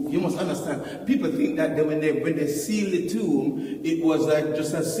could move. You must understand. People think that when they sealed the tomb, it was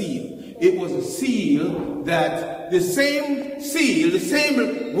just a seal. It was a seal that the same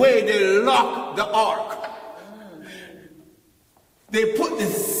way they locked the ark. They put the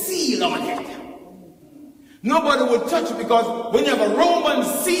seal on it. Nobody would touch it because when you have a Roman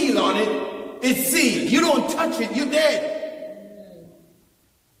seal on it, it's sealed. You don't touch it, you're dead.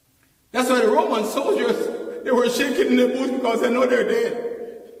 That's why the Roman soldiers, they were shaking in their boots because they know they're dead.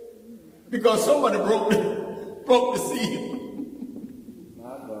 Because somebody broke the seal.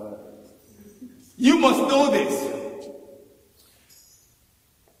 You must know this.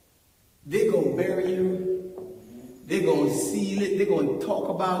 They're going to bury you. They're going to seal it. They're going to talk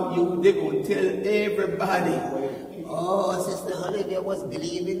about you. They're going to tell everybody. Oh, Sister Olivia was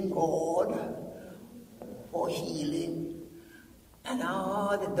believing God for healing. And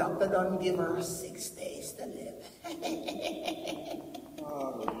now the doctor don't give her 6 days to live.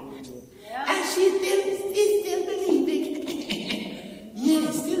 And she's still believing.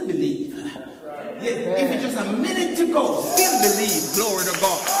 Yeah, still believe. Yeah, if it's just a minute to go, still believe. Glory to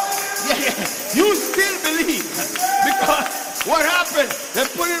God. Yeah, you still believe. Because what happened? They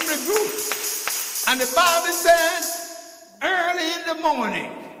put him in the group. And the Bible says, early in the morning,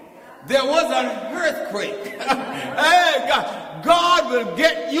 there was an earthquake. Hey, God will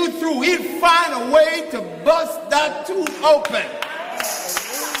get you through. He'll find a way to bust that tooth open.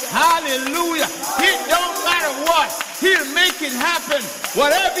 Hallelujah. It don't matter what. He'll make it happen.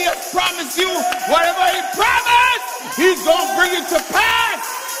 Whatever he has promised you, whatever he promised, he's going to bring it to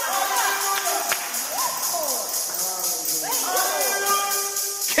pass.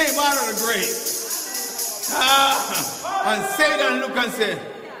 Came out of the grave. And Satan looked and said,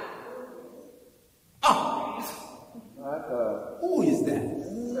 who is that?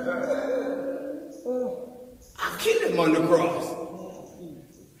 I killed him on the cross.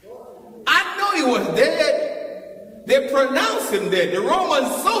 I know he was dead. They pronounced him dead. The Roman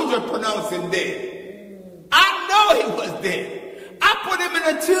soldier pronounced him dead. I know he was dead. I put him in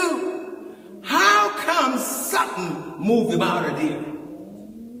a tomb. How come something moved him out of there?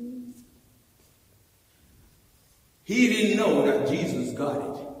 He didn't know that Jesus got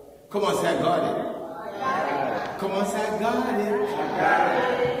it. Come on, say I got it. Come on, say I got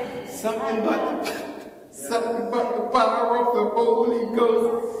it. Something about the power of the Holy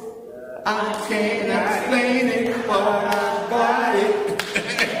Ghost. I can't explain it, but I got it.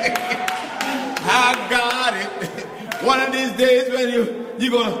 I got it. One of these days when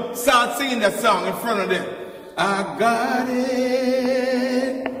you're going to start singing that song in front of them. I got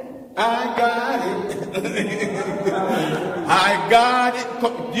it. I got it. I got it.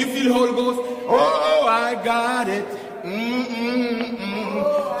 Do you feel the Holy Ghost? Oh, I got it.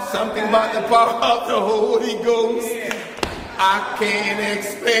 Something about the power of the Holy Ghost. I can't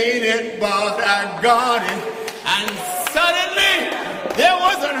explain it, but I got it. And suddenly, there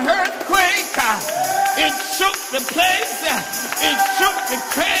was an earthquake. It shook the place. It shook the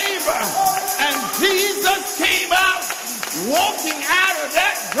cave. And Jesus came out, walking out of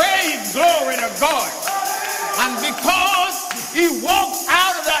that grave. Glory to God. And because he walked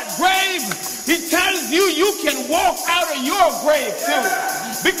out of that grave, he tells you, you can walk out of your grave too.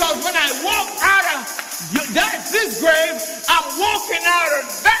 Because when I walk out of this grave, I'm walking out of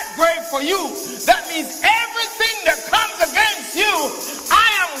that grave for you. That means everything that comes against you, I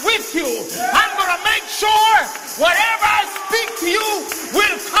am with you. I'm going to make sure whatever I speak to you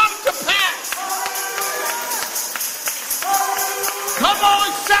will come to pass. Come on,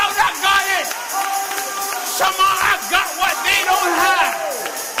 shout, I got it. Come on, I got what they don't have.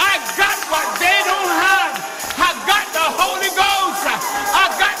 I got what they don't have. I got the Holy Ghost.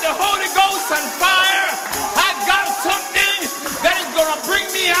 I got the Holy Ghost and fire. I got something that is going to bring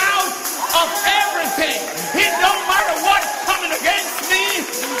me out of everything. It don't matter what's coming against me.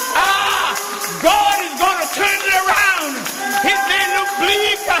 God is going to turn it around.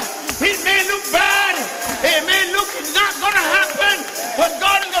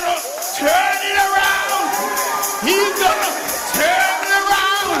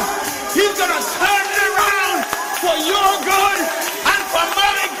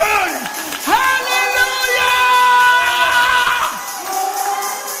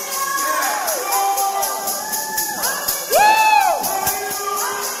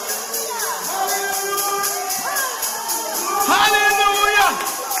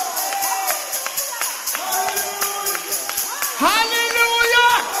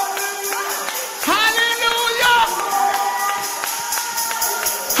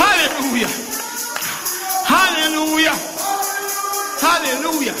 Hallelujah. Hallelujah.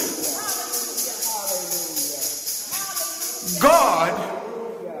 Hallelujah. God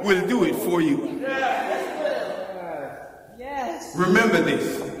will do it for you. Yes. Remember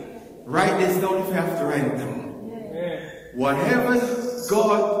this. Write this down if you have to write it down. Whatever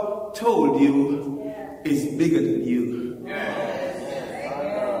God told you is bigger than you.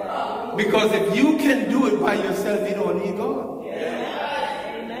 Because if you can do it by yourself, you don't need God.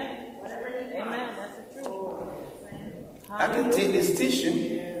 Amen. Amen. That's the truth. I can take this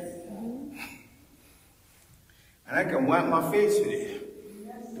tissue and I can wipe my face with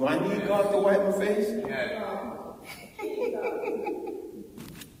it. Do I need God to wipe my face?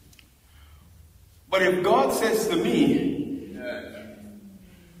 But if God says to me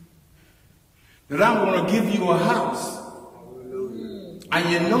that I'm going to give you a house, and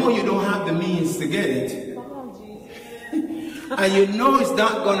you know you don't have the means to get it, and you know it's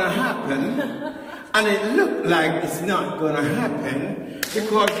not going to happen, and it looks like it's not going to happen,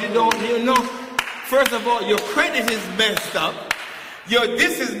 because you know, first of all, your credit is messed up.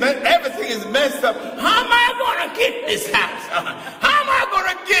 Everything is messed up. How am I going to get this house? How am I going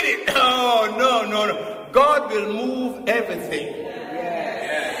to get it? Oh, no. God will move everything.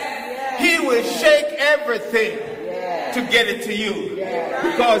 He will shake everything to get it to you.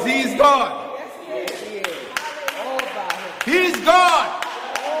 Because He's God. He's God.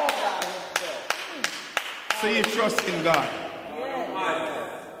 So you trust in God.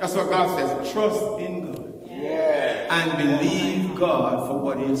 That's what God says. Trust in God. And believe God for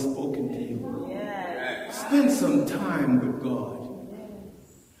what He has spoken to you. Spend some time with God.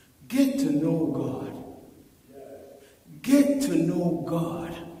 Get to know God. Get to know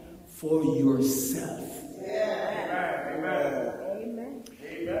God for yourself.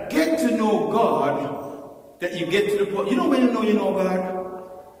 Get to know God that you get to the point. You know when you know God?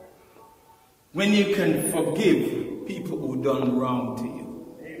 When you can forgive people who done wrong to you.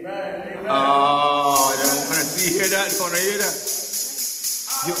 Oh, I don't want to hear that. Want to hear that?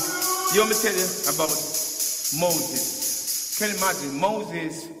 You want me to tell you about Moses? Can you imagine?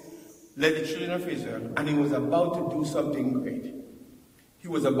 Moses led the children of Israel, and he was about to do something great. He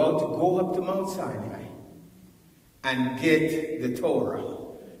was about to go up to Mount Sinai and get the Torah,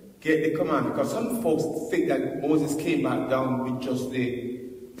 get the commandment. Because some folks think that Moses came back down with just the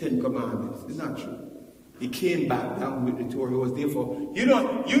 10 commandments. It's not true. He came back down with the Torah. He was there for, you're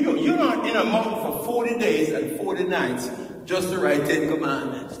not in a mountain for 40 days and 40 nights just to write 10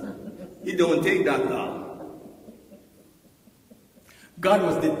 commandments. It don't take that long. God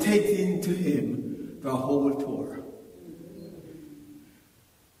was dictating to him the whole Torah.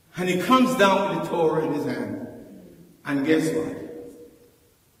 And he comes down with the Torah in his hand. And guess what?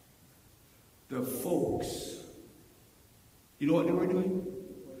 The folks, you know what they were doing?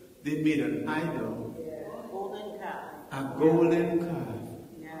 They made an idol. A golden calf.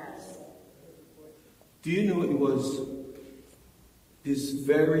 Yes. Do you know it was this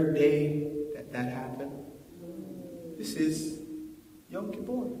very day that happened? This is Yom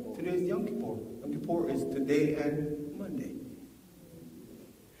Kippur. Today is Yom Kippur. Yom Kippur is today and Monday.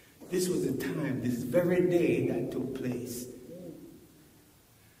 This was the time, this very day that took place.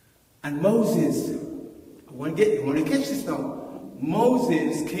 And Moses, I want to catch this now.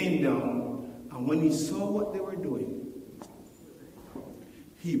 Moses came down, and when he saw what they were doing,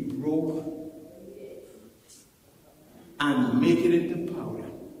 he broke and make it into powder.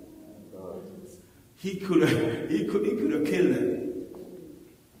 He could have killed them.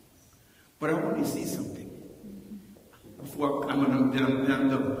 But I want you to see something. Before then I'm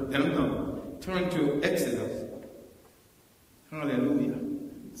done. Turn to Exodus. Hallelujah.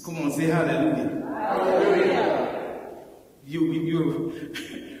 Come on, say hallelujah. Hallelujah. You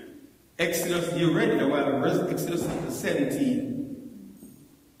Exodus, you read it a while ago. Exodus 17.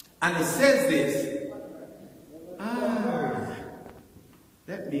 And it says this.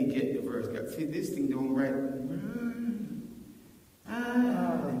 Let me get the verse. See, this thing don't write.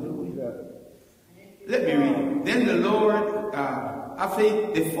 Hallelujah. Let me read it. Then the Lord, after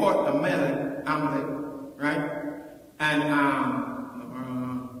they fought Amalek, right? And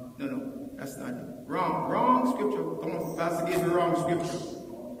no, that's not it. Wrong scripture. Come on, Pastor gave me wrong scripture.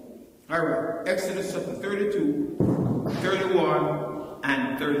 All right, Exodus chapter 32, 31,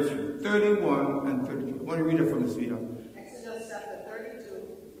 and 33. 31 and 33. I want to read it from the sweetheart. Exodus chapter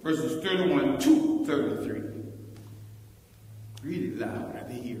 32. Verses 31 to 33. Read it loud. I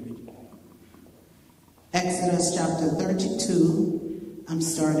can hear it. Exodus chapter 32. I'm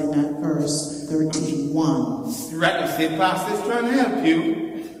starting at verse 31. Right, say, Pastor's trying to help you.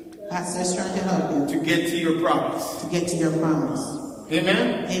 Pastor's trying to help you to get to your promise. To get to your promise.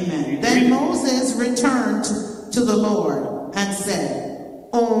 Amen? Amen. Then Moses returned to the Lord and said,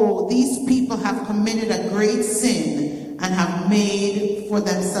 "Oh, these people have committed a great sin and have made for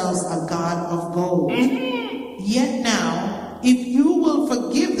themselves a god of gold. Yet now, if you will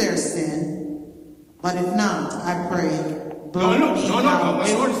forgive their sin, but if not, I pray, blow me out."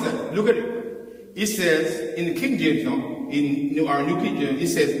 Notice that. Look at it. It says in the King James, in our New King James, it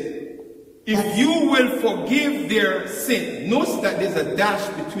says, if you will forgive their sin. Notice that there's a dash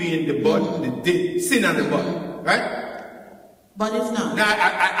between the but, the sin and the but, right? But if not. Now,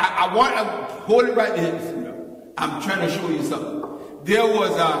 I want to hold it right there. I'm trying to show you something. There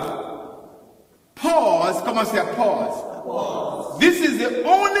was a pause. Come on, say a pause. Pause. This is the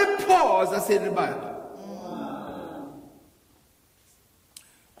only pause that's in the Bible.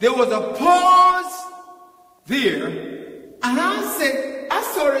 There was a pause there, and I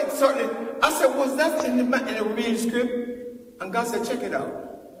saw it. I said, was that in the Arabian script? And God said, check it out.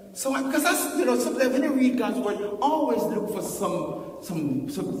 So, because sometimes when you read God's word, always look for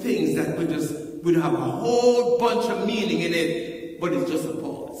some things that would have a whole bunch of meaning in it, but it's just a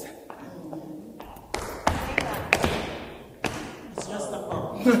pause. It's just a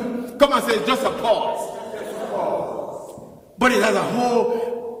pause. Come on, say it's just a pause. Just a pause. But it has a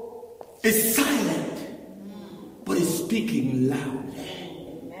whole, it's silent, but it's speaking loud.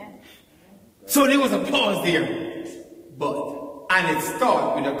 So there was a pause there, and it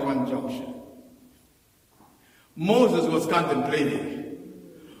started with a conjunction. Moses was contemplating.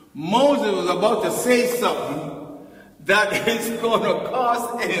 Moses was about to say something that is going to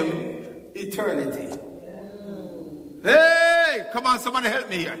cost him eternity. Hey, come on, somebody help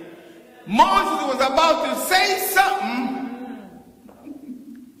me here. Moses was about to say something.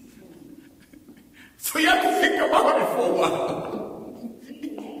 So you have to think about it for a while.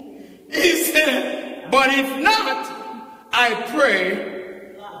 He said, but if not, I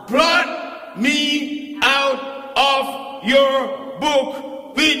pray, blot me out of your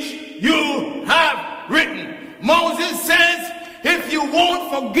book which you have written. Moses says, if you won't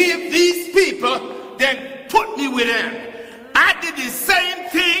forgive these people, then put me with them. I did the same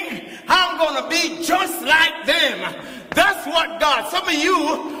thing. I'm going to be just like them. That's what God, some of you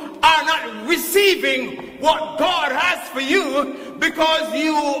are not receiving what God has for you because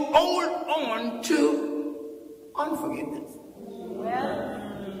you hold on to unforgiveness.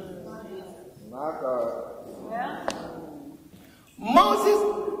 My God. Moses,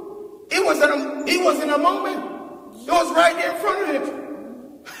 it was in a moment. It was right there in front of him.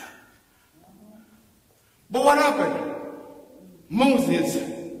 But what happened? Moses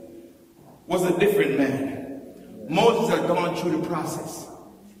was a different man. Moses had gone through the process.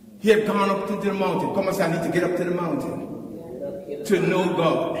 He had gone up to the mountain. Come on, say, I need to get up to the mountain to know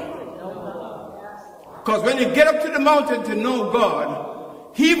God. Because when you get up to the mountain to know God,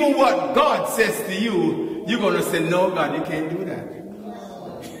 even what God says to you, you're going to say, no, God, you can't do that.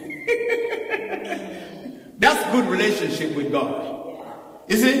 That's good relationship with God.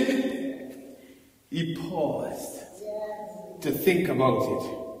 Is it? He paused to think about it.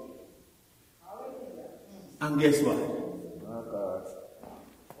 And guess what?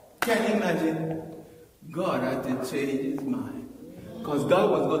 Can you imagine? God had to change his mind. Because God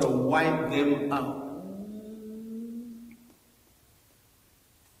was going to wipe them out.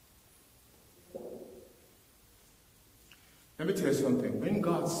 Let me tell you something. When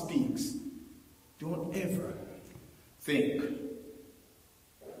God speaks, don't ever think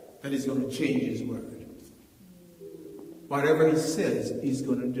that he's going to change his word. Whatever he says, he's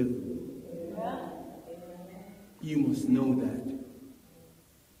going to do. You must know that.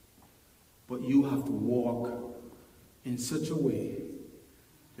 But you have to walk in such a way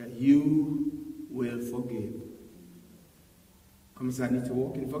that you will forgive. Come and say, I need to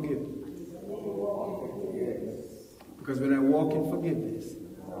walk in forgiveness. Because when I walk in forgiveness,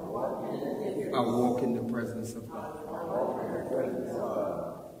 I walk in the presence of God.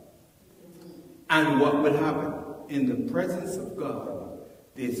 And what will happen? In the presence of God,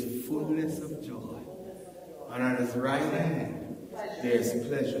 there's fullness of joy. And on his right hand, there's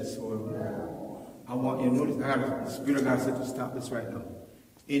pleasures forevermore. I want you to notice, the Spirit of God said to stop this right now.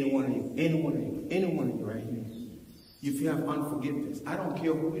 Any one of you right here. If you have unforgiveness, I don't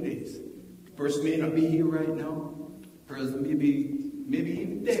care who it is. The person may not be here right now. The person may be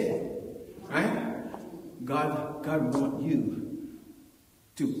even dead. Right? God wants you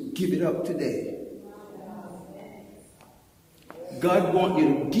to give it up today. God wants you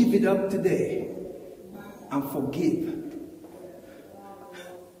to give it up today and forgive.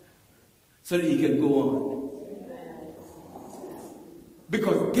 So that you can go on.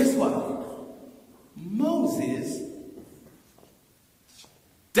 Because guess what? Moses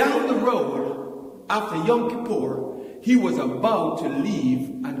Down the road, after Yom Kippur, he was about to leave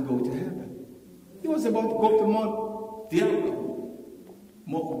and go to heaven. He was about to go to Mount Diablo,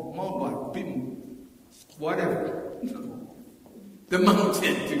 Mount whatever, the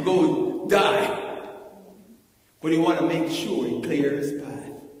mountain to go die. But he wanted to make sure he cleared his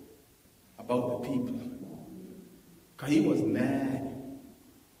path about the people. Because he was mad.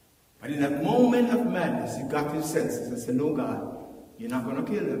 But in that moment of madness, he got his senses and said, no, God, you're not going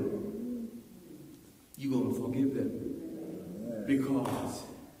to kill them. You're going to forgive them. Because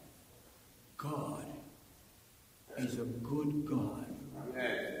God is a good God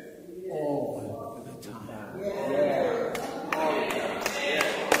all the time.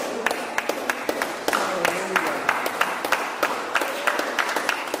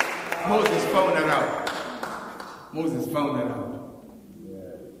 Moses found that out. Moses found that out.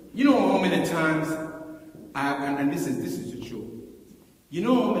 You know how many times and this is the truth. You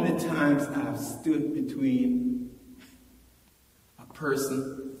know how many times I've stood between a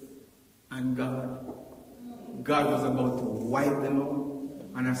person and God. God was about to wipe them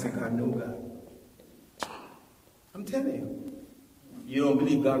out, and I said, God, no, God. I'm telling you. You don't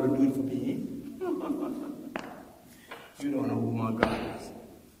believe God will do it for me? You don't know who my God is.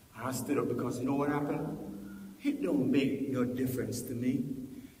 I stood up because you know what happened? It don't make no difference to me.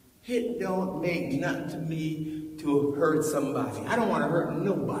 It don't make nothing to me to hurt somebody. I don't want to hurt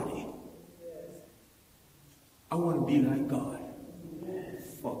nobody. I want to be like God.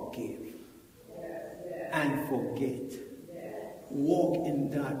 Forgive and forget. Walk in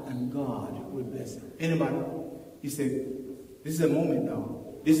that and God will bless you. Anybody? You say, this is a moment now.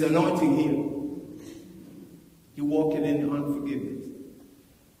 This is anointing here. You're walking in unforgiveness.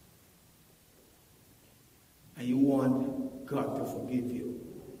 And you want God to forgive you.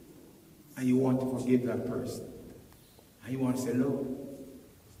 And you want to forgive that person. And you want to say, Lord,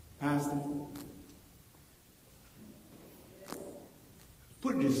 Pastor,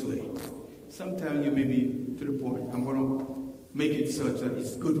 put it this way. Sometimes you may be to the point, I'm going to make it such that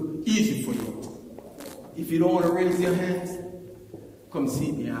it's good, easy for you. If you don't want to raise your hands, come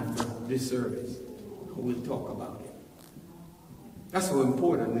see me after this service. We'll talk about it. That's how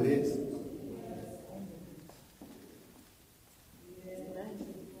important it is.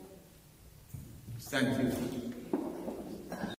 Thank you.